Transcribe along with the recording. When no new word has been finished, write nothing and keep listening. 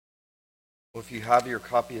Well, if you have your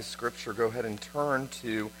copy of Scripture, go ahead and turn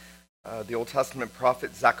to the Old Testament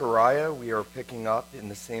prophet Zechariah. We are picking up in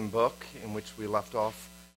the same book in which we left off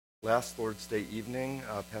last Lord's Day evening.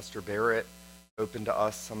 Pastor Barrett opened to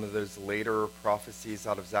us some of those later prophecies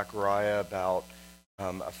out of Zechariah about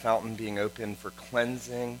a fountain being opened for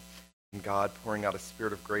cleansing and God pouring out a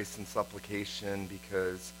spirit of grace and supplication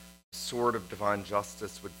because the sword of divine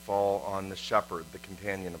justice would fall on the shepherd, the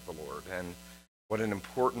companion of the Lord. And what an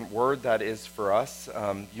important word that is for us.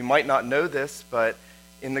 You might not know this, but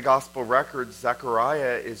in the gospel records,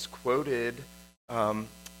 Zechariah is quoted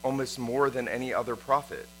almost more than any other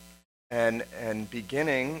prophet. And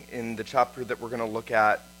beginning in the chapter that we're going to look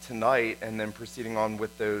at tonight, and then proceeding on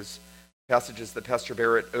with those passages that Pastor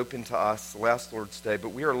Barrett opened to us last Lord's Day. But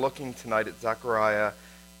we are looking tonight at Zechariah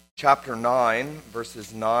chapter 9,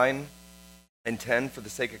 verses 9 and 10. For the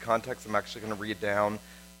sake of context, I'm actually going to read down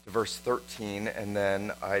to verse 13, and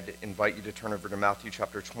then I'd invite you to turn over to Matthew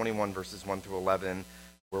chapter 21, verses 1 through 11,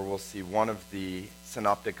 where we'll see one of the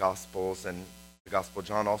synoptic gospels, and the Gospel of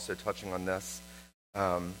John also touching on this,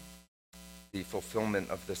 the fulfillment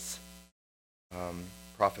of this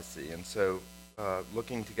prophecy. And so,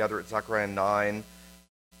 looking together at Zechariah 9,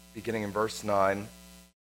 beginning in verse 9,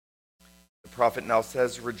 the prophet now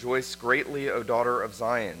says, "Rejoice greatly, O daughter of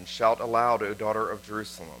Zion. Shout aloud, O daughter of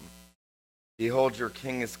Jerusalem. Behold, your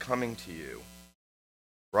king is coming to you.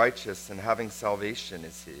 Righteous and having salvation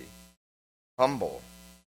is he. Humble,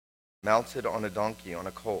 mounted on a donkey, on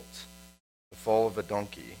a colt, the foal of a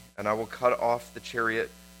donkey. And I will cut off the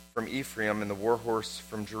chariot from Ephraim and the war horse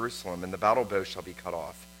from Jerusalem, and the battle bow shall be cut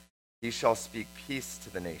off. He shall speak peace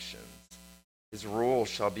to the nations. His rule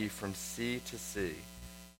shall be from sea to sea,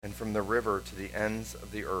 and from the river to the ends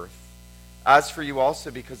of the earth. As for you also,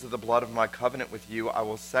 because of the blood of my covenant with you, I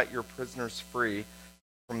will set your prisoners free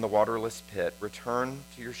from the waterless pit. Return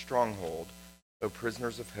to your stronghold, O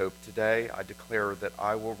prisoners of hope. Today I declare that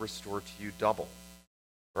I will restore to you double.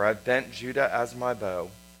 For I have bent Judah as my bow.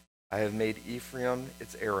 I have made Ephraim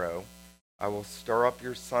its arrow. I will stir up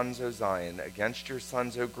your sons, O Zion, against your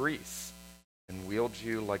sons, O Greece, and wield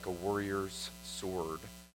you like a warrior's sword."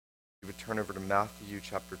 You would turn over to Matthew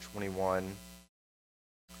chapter 21.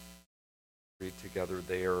 Read together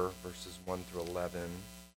there, verses 1 through 11.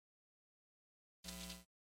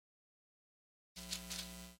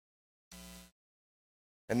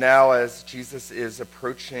 And now, as Jesus is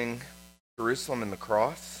approaching Jerusalem and the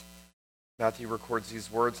cross, Matthew records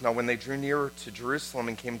these words. "Now when they drew near to Jerusalem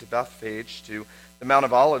and came to Bethphage, to the Mount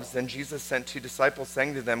of Olives, then Jesus sent 2 disciples,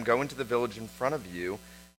 saying to them, 'Go into the village in front of you,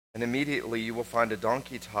 and immediately you will find a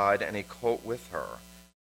donkey tied and a colt with her.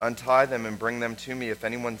 Untie them and bring them to me. If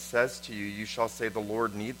anyone says to you, you shall say, the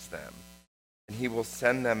Lord needs them, and he will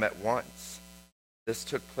send them at once.' This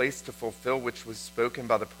took place to fulfill which was spoken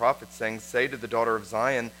by the prophet, saying, 'Say to the daughter of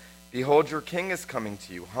Zion, behold, your king is coming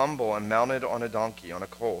to you, humble and mounted on a donkey, on a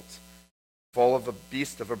colt, full of a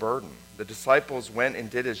beast of a burden.' The disciples went and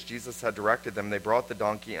did as Jesus had directed them. They brought the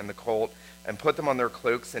donkey and the colt and put them on their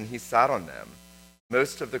cloaks, and he sat on them.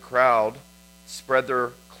 Most of the crowd spread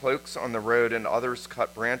their cloaks on the road, and others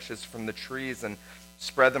cut branches from the trees and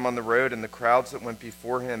spread them on the road. And the crowds that went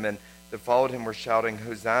before him and that followed him were shouting,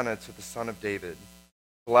 'Hosanna to the Son of David.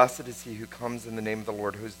 Blessed is he who comes in the name of the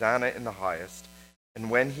Lord. Hosanna in the highest.' And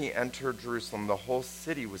when he entered Jerusalem, the whole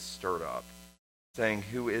city was stirred up, saying,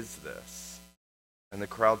 'Who is this?' And the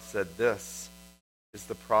crowd said, 'This is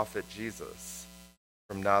the prophet Jesus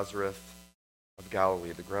from Nazareth of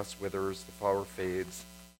Galilee.' The grass withers, the flower fades,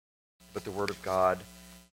 but the word of God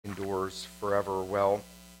endures forever." Well,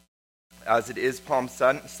 as it is Palm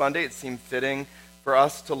Sunday, it seemed fitting for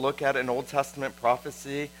us to look at an Old Testament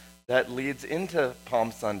prophecy that leads into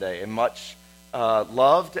Palm Sunday, a much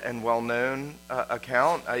loved and well-known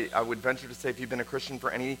account. I would venture to say, if you've been a Christian for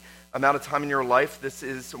any amount of time in your life, this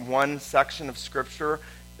is one section of Scripture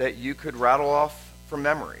that you could rattle off from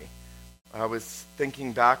memory. I was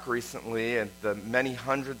thinking back recently at the many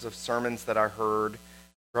hundreds of sermons that I heard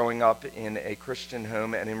growing up in a Christian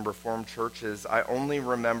home and in Reformed churches. I only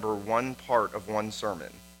remember one part of one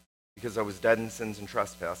sermon because I was dead in sins and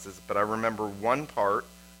trespasses, but I remember one part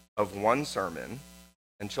of one sermon,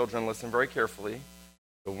 and children, listen very carefully.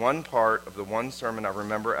 The one part of the one sermon I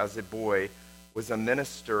remember as a boy was a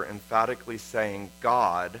minister emphatically saying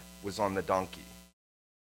God was on the donkey.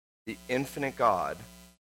 The infinite God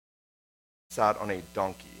sat on a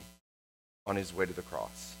donkey on his way to the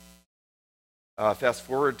cross. Fast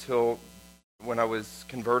forward till when I was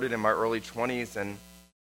converted in my early 20s, and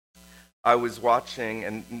I was watching,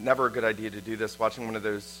 and never a good idea to do this, watching one of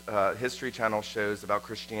those History Channel shows about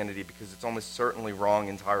Christianity, because it's almost certainly wrong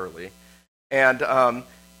entirely. And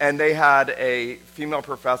And they had a female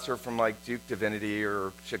professor from like Duke Divinity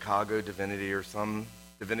or Chicago Divinity or some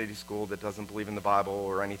divinity school that doesn't believe in the Bible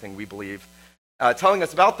or anything we believe, telling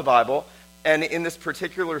us about the Bible. And in this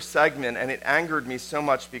particular segment, and it angered me so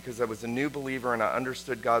much because I was a new believer and I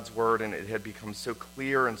understood God's word and it had become so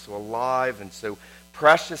clear and so alive and so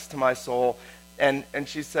precious to my soul. And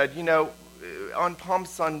she said, you know, on Palm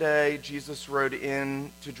Sunday, Jesus rode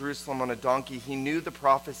in to Jerusalem on a donkey. He knew the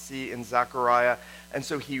prophecy in Zechariah, and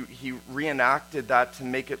so he reenacted that to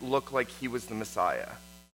make it look like he was the Messiah.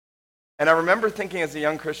 And I remember thinking as a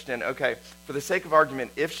young Christian, okay, for the sake of argument,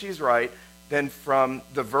 if she's right, then from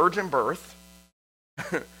the virgin birth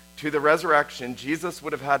to the resurrection, Jesus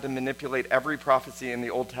would have had to manipulate every prophecy in the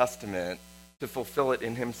Old Testament to fulfill it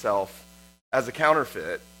in himself as a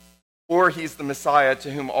counterfeit. Or he's the Messiah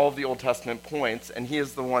to whom all of the Old Testament points, and he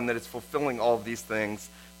is the one that is fulfilling all of these things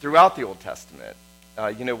throughout the Old Testament.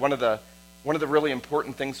 One of the really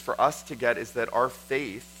important things for us to get is that our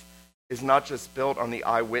faith is not just built on the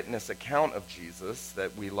eyewitness account of Jesus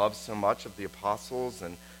that we love so much, of the apostles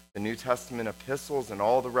and the New Testament epistles and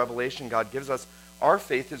all the revelation God gives us. Our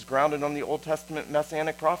faith is grounded on the Old Testament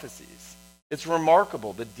messianic prophecies. It's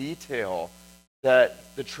remarkable, the detail that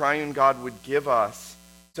the triune God would give us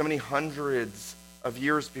so many hundreds of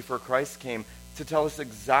years before Christ came to tell us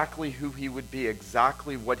exactly who he would be,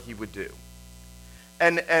 exactly what he would do.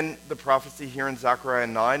 And the prophecy here in Zechariah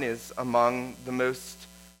 9 is among the most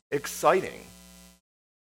exciting.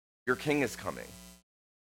 Your king is coming.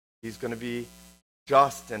 He's going to be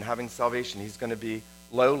just and having salvation. He's going to be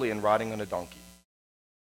lowly and riding on a donkey.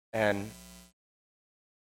 And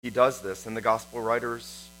he does this, and the gospel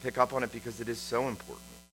writers pick up on it because it is so important.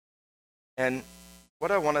 And what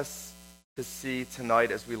I want us to see tonight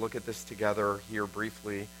as we look at this together here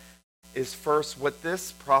briefly is first what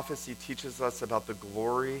this prophecy teaches us about the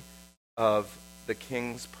glory of the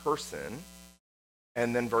king's person,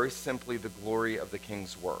 and then very simply the glory of the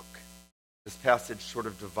king's work. This passage sort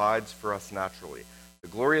of divides for us naturally. The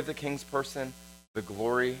glory of the king's person, the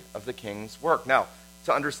glory of the king's work. Now,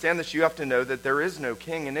 to understand this, you have to know that there is no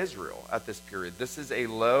king in Israel at this period. This is a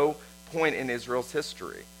low point in Israel's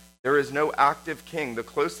history. There is no active king. The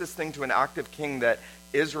closest thing to an active king that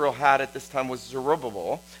Israel had at this time was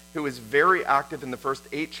Zerubbabel, who is very active in the first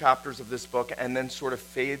 8 chapters of this book and then sort of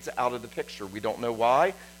fades out of the picture. We don't know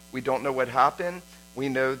why. We don't know what happened. We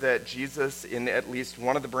know that Jesus, in at least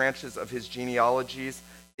one of the branches of his genealogies,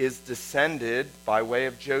 is descended by way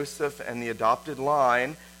of Joseph and the adopted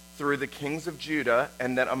line through the kings of Judah,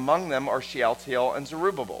 and that among them are Shealtiel and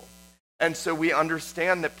Zerubbabel. And so we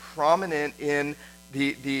understand that prominent in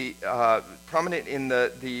the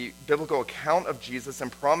biblical account of Jesus,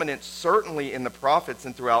 and prominent certainly in the prophets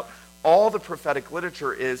and throughout all the prophetic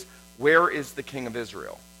literature, is where is the king of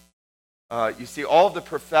Israel? You see, all of the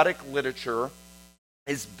prophetic literature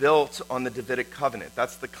is built on the Davidic covenant.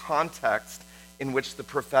 That's the context in which the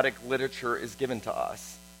prophetic literature is given to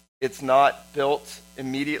us. It's not built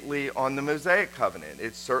immediately on the Mosaic covenant.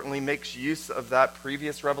 It certainly makes use of that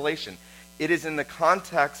previous revelation. It is in the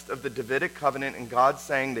context of the Davidic covenant and God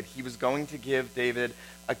saying that he was going to give David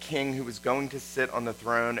a king who was going to sit on the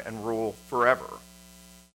throne and rule forever.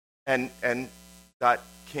 And that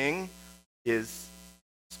king is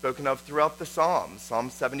spoken of throughout the Psalms.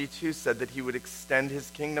 Psalm 72 said that he would extend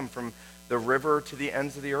his kingdom from the river to the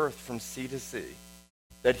ends of the earth, from sea to sea.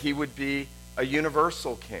 That he would be a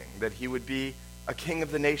universal king, that he would be a king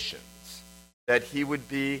of the nations, that he would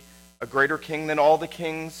be a greater king than all the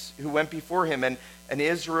kings who went before him. And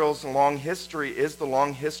Israel's long history is the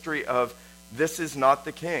long history of this is not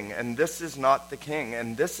the king, and this is not the king,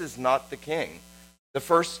 and this is not the king. The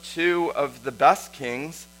first 2 of the best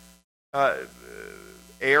kings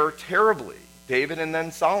err terribly, David and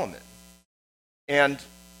then Solomon. And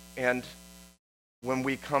when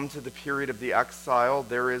we come to the period of the exile,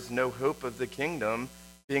 there is no hope of the kingdom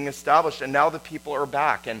being established. And now the people are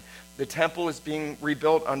back, and the temple is being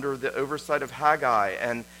rebuilt under the oversight of Haggai,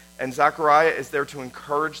 and Zechariah is there to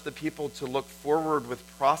encourage the people to look forward with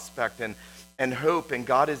prospect and hope, and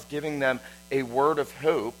God is giving them a word of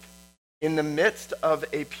hope in the midst of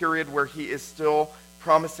a period where he is still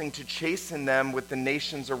promising to chasten them with the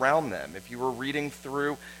nations around them. If you were reading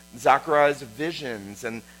through Zechariah's visions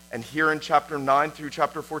and here in chapter 9 through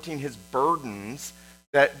chapter 14, his burdens,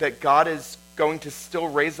 that God is going to still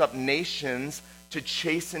raise up nations to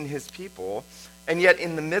chasten his people. And yet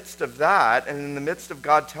in the midst of that, and in the midst of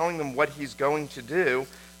God telling them what he's going to do,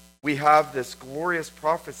 we have this glorious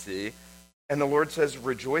prophecy. And the Lord says,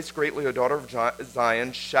 "Rejoice greatly, O daughter of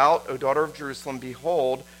Zion. Shout, O daughter of Jerusalem.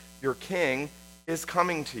 Behold, your king is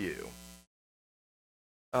coming to you."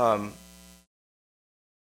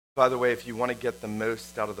 By the way, if you want to get the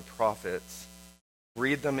most out of the prophets,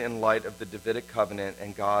 read them in light of the Davidic covenant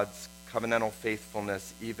and God's covenantal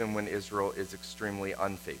faithfulness even when Israel is extremely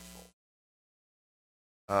unfaithful.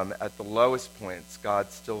 At the lowest points,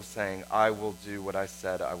 God's still saying, I will do what I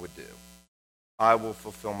said I would do. I will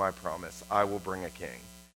fulfill my promise. I will bring a king.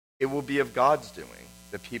 It will be of God's doing.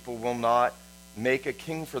 The people will not make a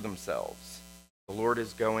king for themselves. The Lord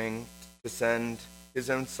is going to send his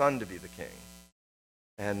own son to be the king.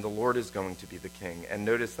 And the Lord is going to be the king. And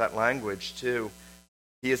notice that language too.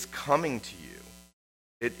 He is coming to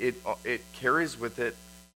you. It carries with it,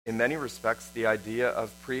 in many respects, the idea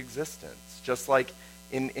of preexistence. Just like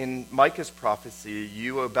in Micah's prophecy,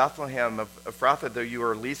 you, O Bethlehem of Ephrathah, though you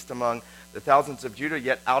are least among the thousands of Judah,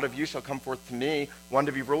 yet out of you shall come forth to me one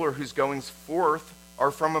to be ruler, whose goings forth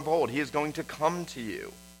are from of old. He is going to come to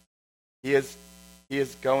you. He is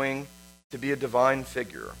going to be a divine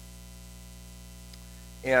figure.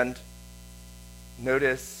 And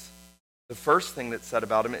notice the first thing that's said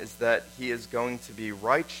about him is that he is going to be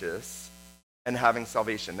righteous and having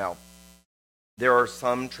salvation. Now, there are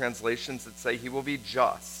some translations that say he will be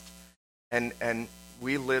just. And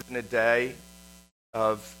we live in a day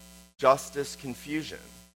of justice confusion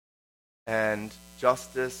and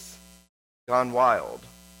justice gone wild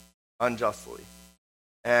unjustly.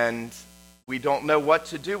 And we don't know what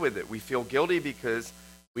to do with it. We feel guilty because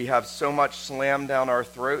we have so much slammed down our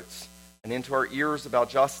throats and into our ears about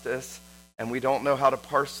justice, and we don't know how to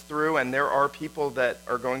parse through. And there are people that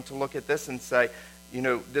are going to look at this and say,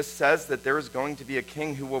 this says that there is going to be a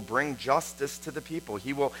king who will bring justice to the people.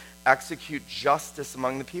 He will execute justice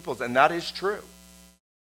among the peoples, and that is true.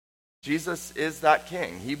 Jesus is that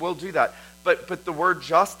king. He will do that. But the word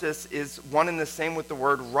justice is one and the same with the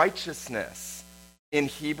word righteousness in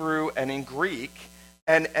Hebrew and in Greek.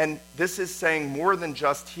 And this is saying more than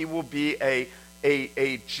just he will be a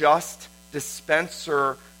just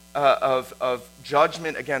dispenser of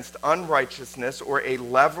judgment against unrighteousness or a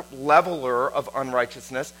leveler of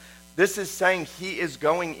unrighteousness. This is saying he is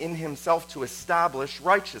going in himself to establish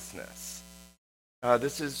righteousness.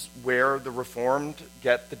 This is where the Reformed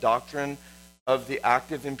get the doctrine of the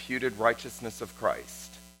active imputed righteousness of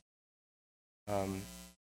Christ. John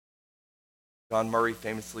Murray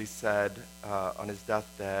famously said on his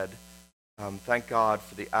deathbed, thank God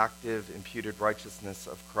for the active imputed righteousness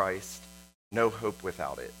of Christ. No hope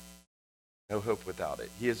without it. No hope without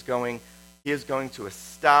it. He is going to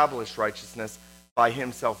establish righteousness by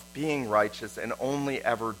himself being righteous and only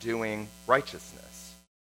ever doing righteousness.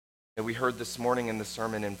 And we heard this morning in the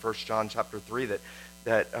sermon in 1 John chapter 3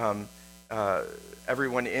 that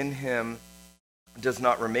everyone in him does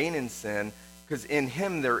not remain in sin, because in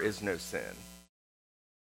him there is no sin.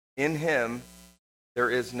 In him there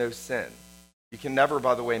is no sin. You can never,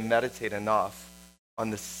 by the way, meditate enough on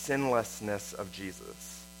the sinlessness of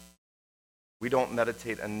Jesus. We don't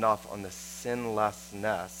meditate enough on the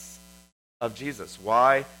sinlessness of Jesus.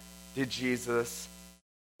 Why did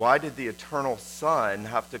the eternal Son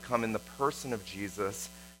have to come in the person of Jesus?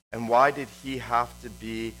 And why did he have to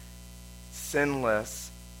be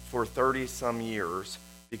sinless for 30-some years?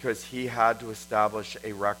 Because he had to establish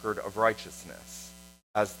a record of righteousness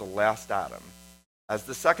as the last Adam, as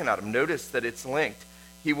the second Adam. Notice that it's linked.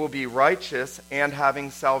 He will be righteous and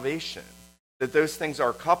having salvation. That those things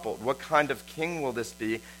are coupled. What kind of king will this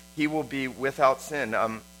be? He will be without sin.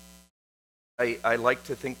 I like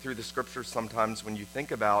to think through the scriptures sometimes when you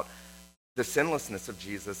think about the sinlessness of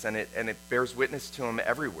Jesus, and it bears witness to him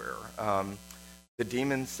everywhere. The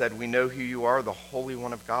demons said, "We know who you are, the Holy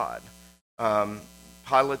One of God."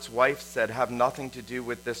 Pilate's wife said, "Have nothing to do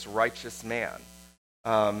with this righteous man."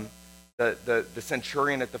 The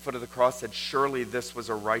centurion at the foot of the cross said, "Surely this was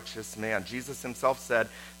a righteous man." Jesus himself said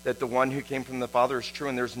that the one who came from the Father is true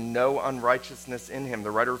and there's no unrighteousness in him.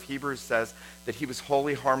 The writer of Hebrews says that he was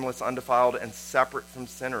holy, harmless, undefiled, and separate from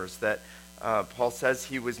sinners. That Paul says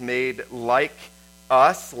he was made like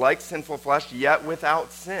us, like sinful flesh, yet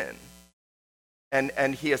without sin.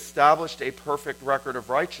 And he established a perfect record of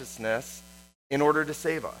righteousness in order to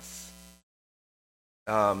save us.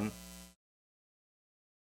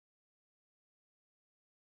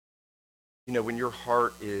 When your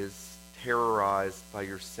heart is terrorized by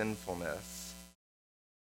your sinfulness,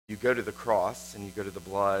 you go to the cross and you go to the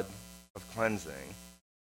blood of cleansing,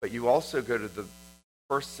 but you also go to the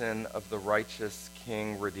person of the righteous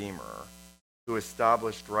King Redeemer who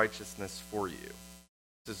established righteousness for you.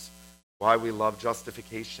 This is why we love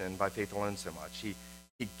justification by faith alone so much. He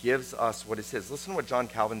gives us what is his. Listen to what John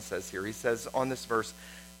Calvin says here. He says on this verse,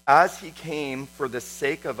 as he came for the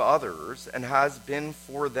sake of others and has been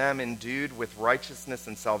for them endued with righteousness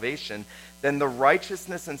and salvation, then the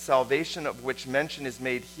righteousness and salvation of which mention is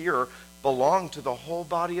made here belong to the whole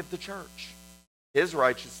body of the church. His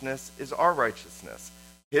righteousness is our righteousness.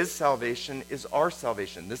 His salvation is our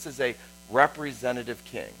salvation. This is a representative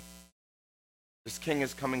king. This king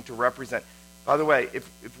is coming to represent. By the way,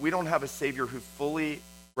 if we don't have a Savior who fully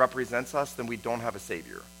represents us, then we don't have a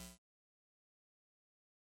Savior.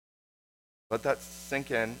 Let that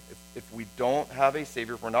sink in. If we don't have a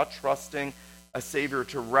Savior, if we're not trusting a Savior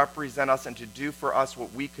to represent us and to do for us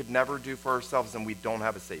what we could never do for ourselves, then we don't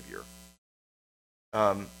have a Savior.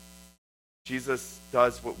 Jesus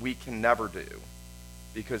does what we can never do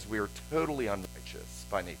because we are totally unrighteous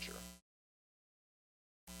by nature.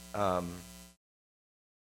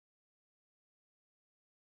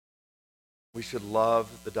 We should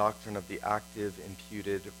love the doctrine of the active,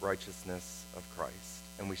 imputed righteousness of Christ,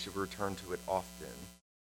 and we should return to it often,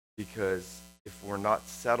 because if we're not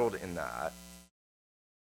settled in that,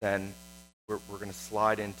 then we're going to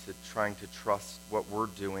slide into trying to trust what we're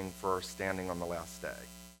doing for our standing on the last day.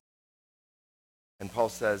 And Paul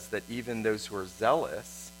says that even those who are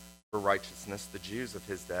zealous for righteousness, the Jews of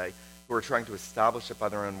his day, who are trying to establish it by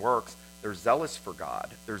their own works, they're zealous for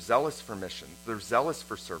God. They're zealous for mission. They're zealous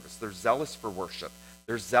for service. They're zealous for worship.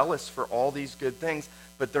 They're zealous for all these good things,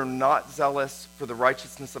 but they're not zealous for the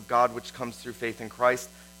righteousness of God which comes through faith in Christ.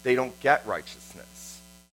 They don't get righteousness.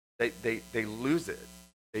 They lose it.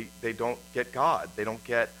 They don't get God. They don't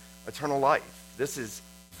get eternal life. This is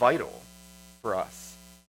vital for us,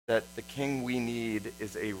 that the king we need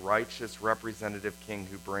is a righteous representative king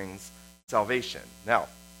who brings salvation. Now,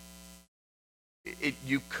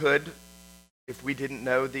 you could, if we didn't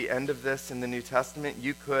know the end of this in the New Testament,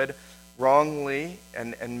 you could wrongly,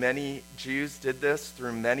 and many Jews did this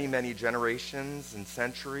through many, many generations and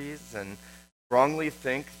centuries, and wrongly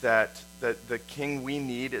think that the king we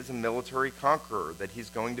need is a military conqueror, that he's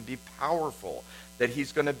going to be powerful, that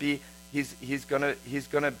he's going to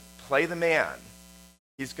play the man.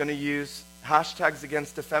 He's going to use hashtags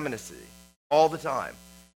against effeminacy all the time.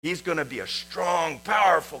 He's going to be a strong,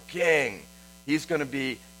 powerful king. He's going to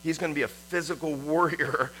be a physical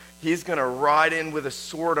warrior. He's going to ride in with a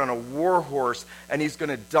sword on a war horse, and he's going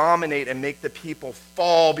to dominate and make the people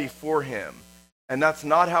fall before him. And that's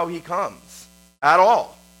not how he comes at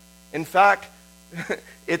all. In fact,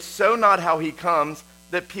 it's so not how he comes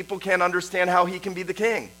that people can't understand how he can be the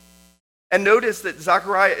king. And notice that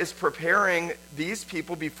Zechariah is preparing these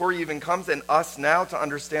people before he even comes, and us now, to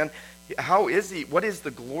understand how is he, what is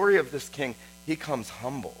the glory of this king? He comes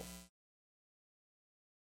humble.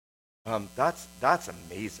 That's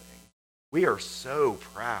amazing. We are so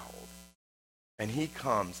proud. And he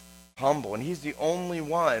comes humble. And he's the only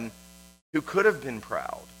one who could have been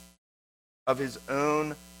proud of his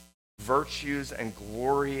own virtues and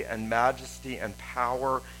glory and majesty and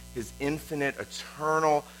power, his infinite,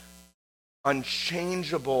 eternal,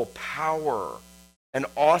 unchangeable power and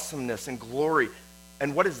awesomeness and glory.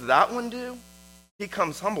 And what does that one do? He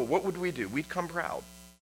comes humble. What would we do? We'd come proud.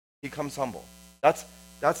 He comes humble.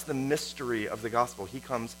 That's the mystery of the gospel. He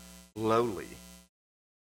comes lowly.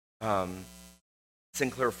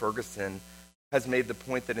 Sinclair Ferguson has made the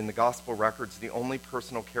point that in the gospel records, the only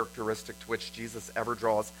personal characteristic to which Jesus ever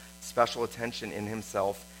draws special attention in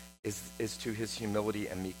himself is to his humility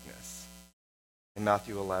and meekness. In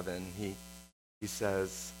Matthew 11, he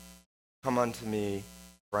says, "Come unto me,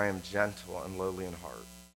 for I am gentle and lowly in heart."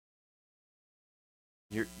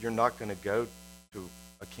 You're not going to go to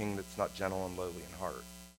a king that's not gentle and lowly in heart.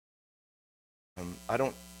 I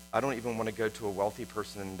don't even want to go to a wealthy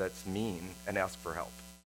person that's mean and ask for help.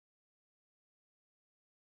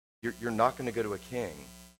 You're not going to go to a king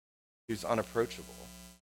who's unapproachable.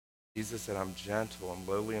 Jesus said, "I'm gentle and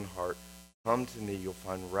lowly in heart. Come to me, you'll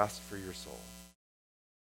find rest for your soul."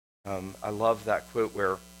 I love that quote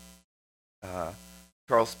where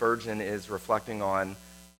Charles Spurgeon is reflecting on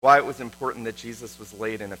why it was important that Jesus was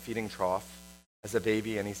laid in a feeding trough as a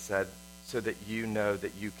baby, and he said, so that you know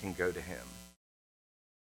that you can go to him.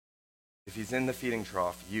 If he's in the feeding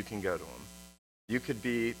trough, you can go to him. You could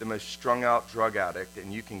be the most strung out drug addict,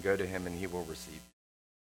 and you can go to him and he will receive you.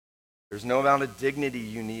 There's no amount of dignity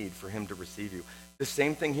you need for him to receive you. The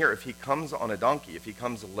same thing here. If he comes on a donkey, if he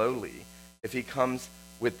comes lowly, if he comes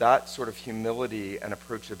with that sort of humility and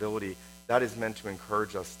approachability, that is meant to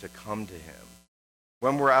encourage us to come to him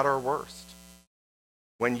when we're at our worst.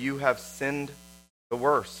 When you have sinned the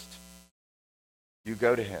worst, you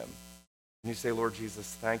go to him and you say, "Lord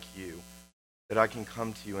Jesus, thank you that I can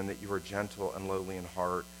come to you and that you are gentle and lowly in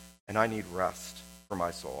heart, and I need rest for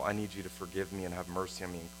my soul. I need you to forgive me and have mercy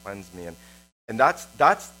on me and cleanse me. And that's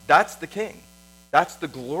the king. That's the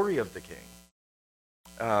glory of the king.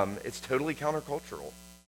 It's totally countercultural.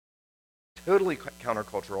 Totally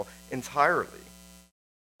countercultural entirely.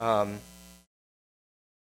 When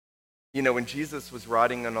Jesus was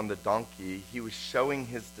riding in on the donkey, he was showing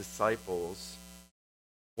his disciples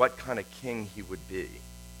what kind of king he would be.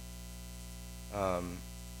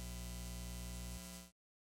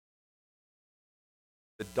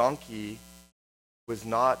 The donkey was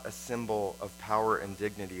not a symbol of power and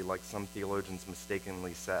dignity like some theologians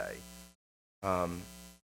mistakenly say.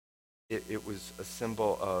 It was a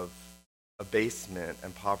symbol of abasement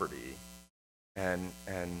and poverty, and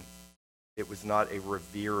it was not a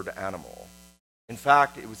revered animal. In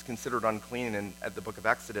fact, it was considered unclean, and at the book of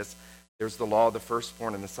Exodus, there's the law of the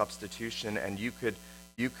firstborn and the substitution, and you could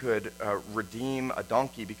redeem a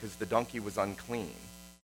donkey because the donkey was unclean.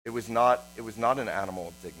 It was not an animal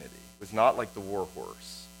of dignity. It was not like the war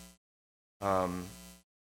horse.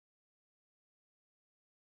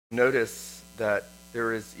 Notice that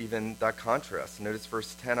there is even that contrast. Notice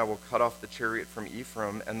verse 10, I will cut off the chariot from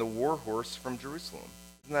Ephraim and the war horse from Jerusalem.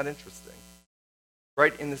 Isn't that interesting?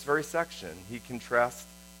 Right in this very section, he contrasts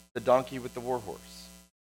the donkey with the war horse.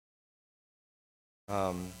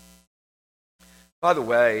 By the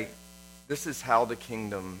way, this is how the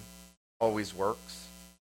kingdom always works.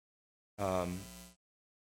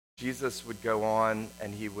 Jesus would go on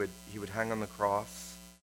and he would hang on the cross,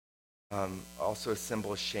 also a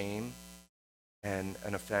symbol of shame and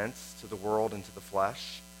an offense to the world and to the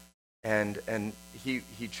flesh. And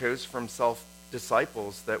he chose for himself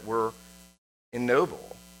disciples that were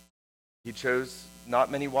ignoble. He chose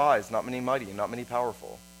not many wise, not many mighty, not many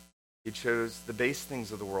powerful. He chose the base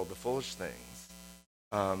things of the world, the foolish things.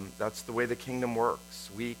 That's the way the kingdom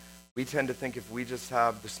works. We tend to think if we just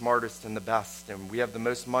have the smartest and the best, and we have the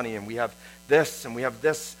most money, and we have this, and we have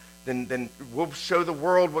this, then we'll show the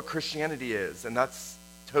world what Christianity is. And that's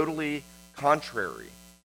totally contrary,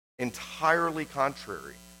 entirely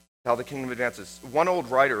contrary to how the kingdom advances. One old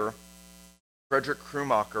writer, Frederick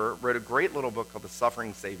Krumacher, wrote a great little book called The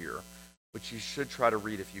Suffering Savior, which you should try to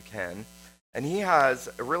read if you can. And he has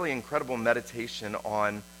a really incredible meditation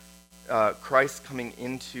on Christ coming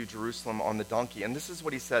into Jerusalem on the donkey. And this is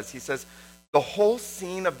what he says. He says, the whole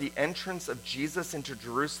scene of the entrance of Jesus into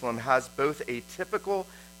Jerusalem has both a typical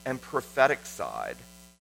and prophetic side.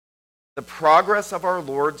 The progress of our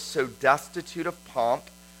Lord, so destitute of pomp,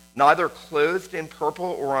 neither clothed in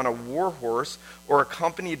purple or on a war horse or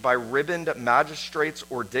accompanied by ribboned magistrates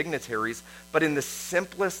or dignitaries, but in the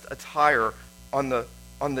simplest attire on the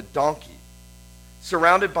donkey,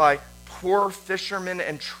 surrounded by poor fishermen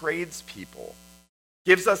and tradespeople,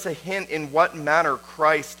 gives us a hint in what manner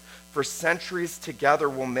Christ for centuries together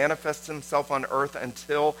will manifest himself on earth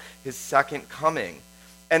until his second coming.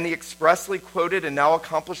 And the expressly quoted and now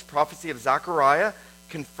accomplished prophecy of Zechariah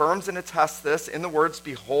confirms and attests this in the words,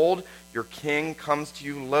 behold, your king comes to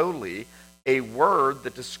you lowly, a word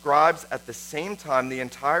that describes at the same time the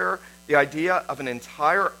idea of an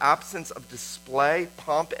entire absence of display,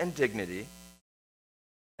 pomp, and dignity.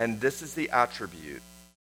 And this is the attribute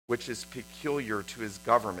which is peculiar to his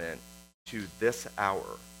government to this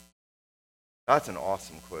hour. That's an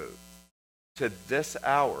awesome quote. To this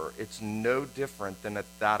hour, it's no different than at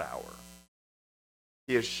that hour.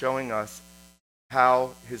 He is showing us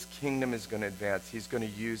how his kingdom is going to advance. He's going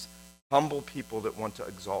to use humble people that want to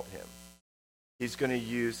exalt him. He's going to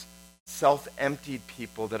use self-emptied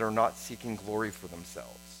people that are not seeking glory for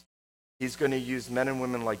themselves. He's going to use men and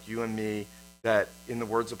women like you and me that, in the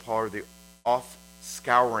words of Paul, are the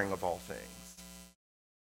off-scouring of all things.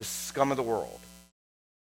 The scum of the world.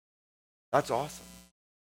 That's awesome.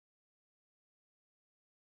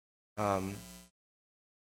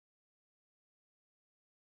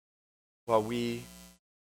 While we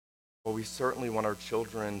certainly want our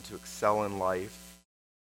children to excel in life,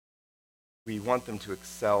 we want them to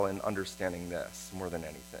excel in understanding this more than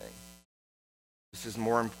anything. This is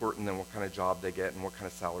more important than what kind of job they get and what kind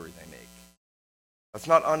of salary they make. That's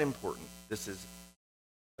not unimportant. This is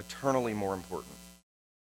eternally more important.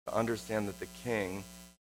 To understand that the king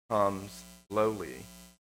comes lowly,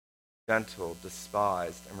 gentle,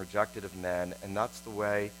 despised, and rejected of men, and that's the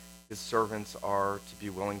way his servants are to be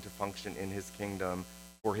willing to function in his kingdom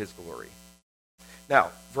for his glory.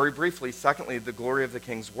 Now, very briefly, secondly, the glory of the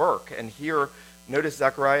king's work. And here, notice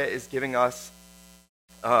Zechariah is giving us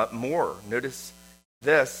more. Notice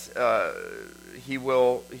this. He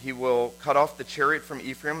will cut off the chariot from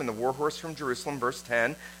Ephraim and the war horse from Jerusalem, verse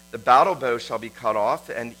 10. The battle bow shall be cut off,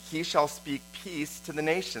 and he shall speak peace to the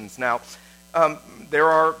nations. Now, There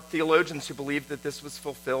are theologians who believe that this was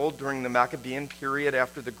fulfilled during the Maccabean period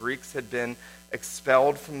after the Greeks had been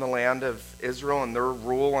expelled from the land of Israel and their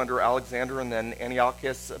rule under Alexander and then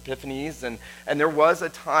Antiochus Epiphanes. And there was a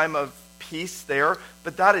time of peace there,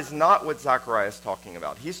 but that is not what Zechariah is talking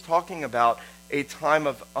about. He's talking about a time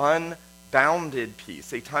of unbounded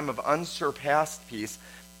peace, a time of unsurpassed peace,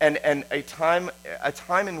 and a time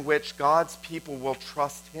in which God's people will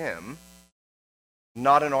trust him,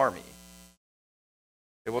 not an army.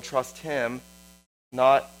 They will trust him,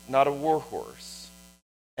 not a war horse.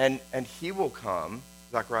 And he will come,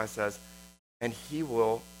 Zechariah says, and he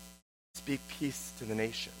will speak peace to the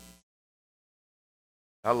nation.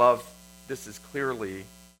 I love, this is clearly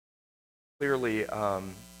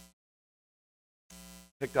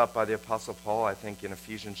picked up by the Apostle Paul, I think, in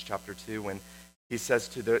Ephesians chapter 2, when he says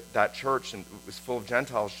to that church, and it was full of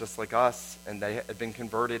Gentiles just like us, and they had been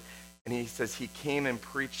converted, and he says, he came and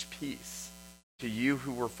preached peace to you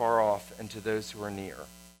who were far off and to those who are near.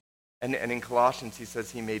 And in Colossians, he says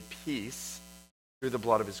he made peace through the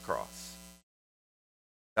blood of his cross.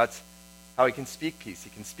 That's how he can speak peace. He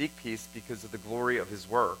can speak peace because of the glory of his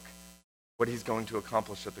work, what he's going to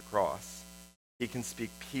accomplish at the cross. He can speak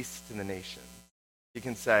peace to the nation. He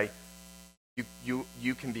can say,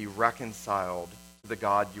 you can be reconciled to the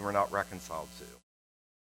God you were not reconciled to.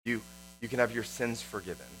 You can have your sins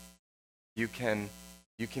forgiven. You can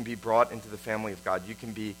be brought into the family of God. You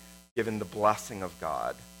can be given the blessing of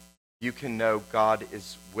God. You can know God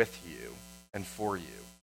is with you and for you.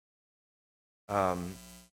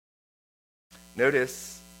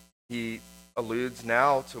 Notice he alludes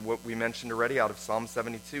now to what we mentioned already out of Psalm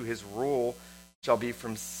 72. His rule shall be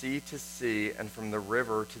from sea to sea and from the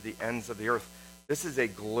river to the ends of the earth. This is a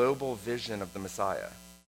global vision of the Messiah,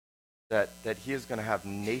 that he is going to have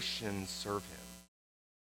nations serve him.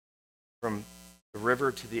 From the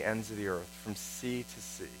river to the ends of the earth, from sea to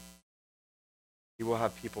sea. He will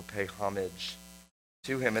have people pay homage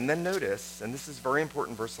to him. And then notice, and this is very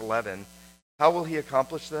important, verse 11, how will he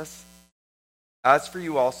accomplish this? As for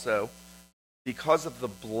you also, because of the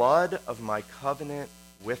blood of my covenant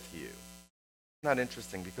with you. Isn't that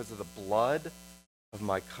interesting? Because of the blood of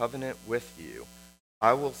my covenant with you,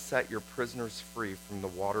 I will set your prisoners free from the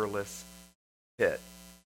waterless pit.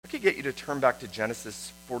 I could get you to turn back to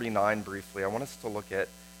Genesis 49 briefly. I want us to look at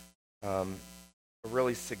a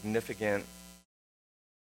really significant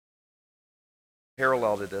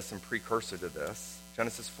parallel to this and precursor to this.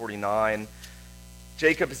 Genesis 49,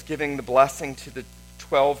 Jacob is giving the blessing to the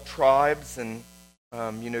 12 tribes, and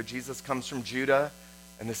Jesus comes from Judah,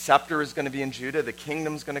 and the scepter is going to be in Judah. The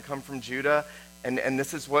kingdom's going to come from Judah, and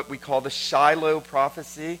this is what we call the Shiloh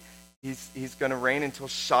prophecy. He's going to reign until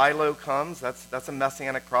Shiloh comes. That's a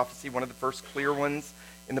messianic prophecy, one of the first clear ones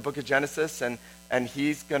in the book of Genesis. And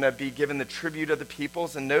he's going to be given the tribute of the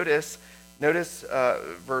peoples. And notice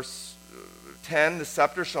verse 10, the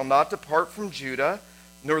scepter shall not depart from Judah,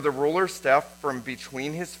 nor the ruler's staff from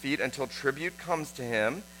between his feet until tribute comes to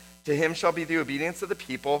him. To him shall be the obedience of the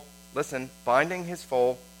people. Listen, binding his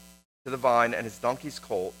foal to the vine and his donkey's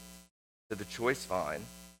colt to the choice vine.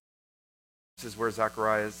 This is where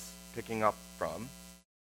Zechariah is picking up from.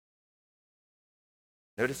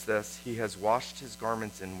 Notice this, he has washed his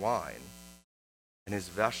garments in wine and his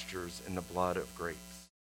vestures in the blood of grapes.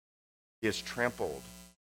 He has trampled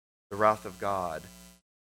the wrath of God,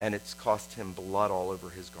 and it's cost him blood all over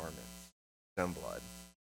his garments, his own blood,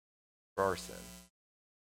 for our sin.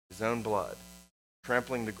 His own blood,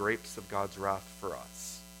 trampling the grapes of God's wrath for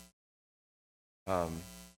us.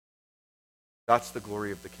 That's the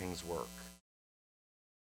glory of the King's work.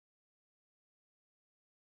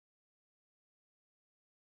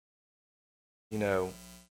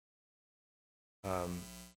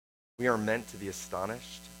 We are meant to be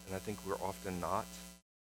astonished, and I think we're often not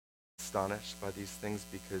astonished by these things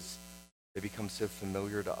because they become so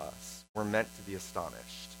familiar to us. We're meant to be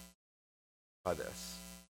astonished by this.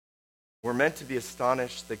 We're meant to be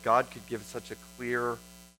astonished that God could give such a clear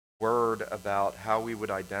word about how we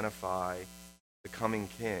would identify the coming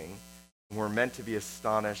King. And we're meant to be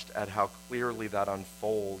astonished at how clearly that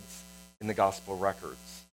unfolds in the gospel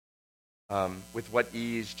records. With what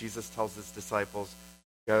ease Jesus tells his disciples,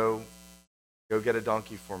 go get a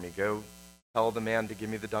donkey for me. Go tell the man to give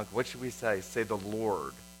me the donkey. What should we say? Say the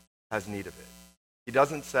Lord has need of it. He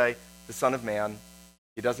doesn't say the Son of Man.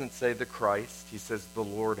 He doesn't say the Christ. He says the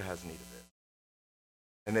Lord has need of it.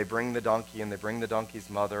 And they bring the donkey, and they bring the donkey's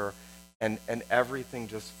mother, and everything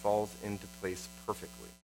just falls into place perfectly.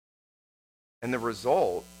 And the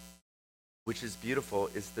result, which is beautiful,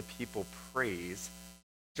 is the people praise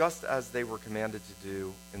just as they were commanded to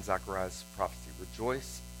do in Zechariah's prophecy.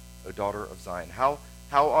 Rejoice O daughter of Zion. How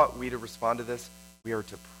ought we to respond to this? We are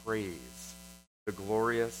to praise the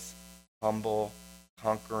glorious, humble,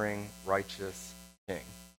 conquering, righteous King.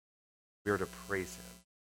 We are to praise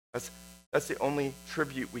him. That's the only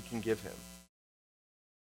tribute we can give him.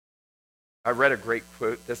 I read a great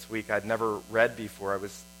quote this week I'd never read before. I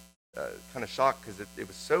was kind of shocked because it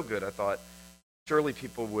was so good. I thought surely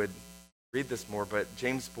people would read this more, but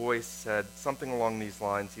James Boyce said something along these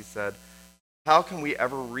lines. He said, how can we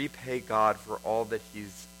ever repay God for all that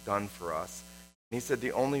he's done for us? And he said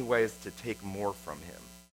the only way is to take more from him.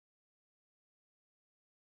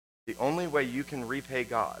 The only way you can repay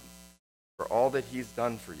God for all that he's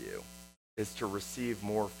done for you is to receive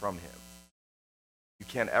more from him. You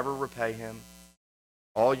can't ever repay him.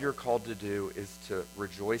 All you're called to do is to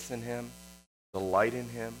rejoice in him, delight in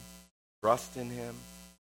him, trust in him,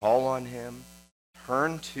 call on him,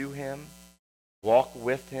 turn to him, walk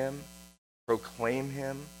with him, proclaim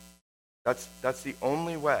him. That's the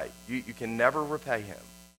only way. You can never repay him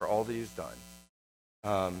for all that he's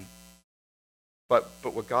done. But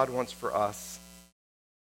what God wants for us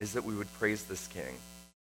is that we would praise this King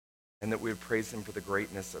and that we would praise him for the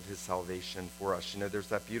greatness of his salvation for us. You know, there's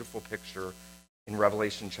that beautiful picture in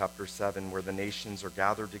Revelation chapter 7 where the nations are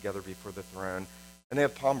gathered together before the throne and they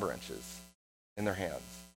have palm branches in their hands.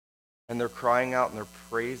 And they're crying out and they're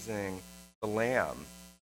praising the Lamb,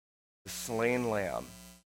 the slain Lamb,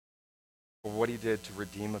 for what he did to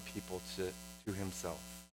redeem a people to himself.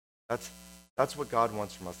 That's what God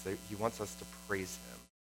wants from us. He wants us to praise him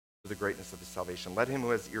for the greatness of his salvation. Let him who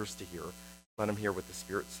has ears to hear, let him hear what the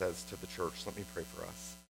Spirit says to the church. Let me pray for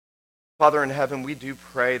us. Father in heaven, we do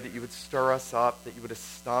pray that you would stir us up, that you would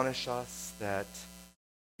astonish us, that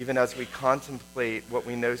even as we contemplate what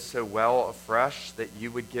we know so well afresh, that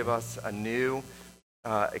you would give us a new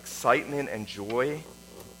excitement and joy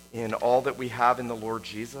in all that we have in the Lord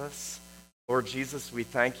Jesus. Lord Jesus, we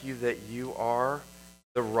thank you that you are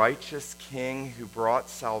the righteous King who brought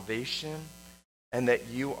salvation, and that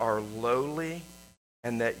you are lowly,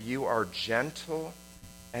 and that you are gentle,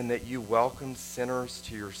 and that you welcome sinners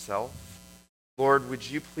to yourself. Lord, would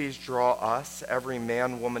you please draw us, every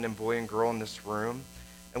man, woman, and boy and girl in this room,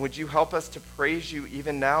 and would you help us to praise you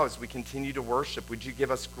even now as we continue to worship? Would you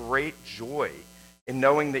give us great joy in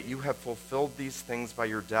knowing that you have fulfilled these things by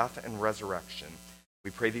your death and resurrection?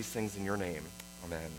 We pray these things in your name. Amen.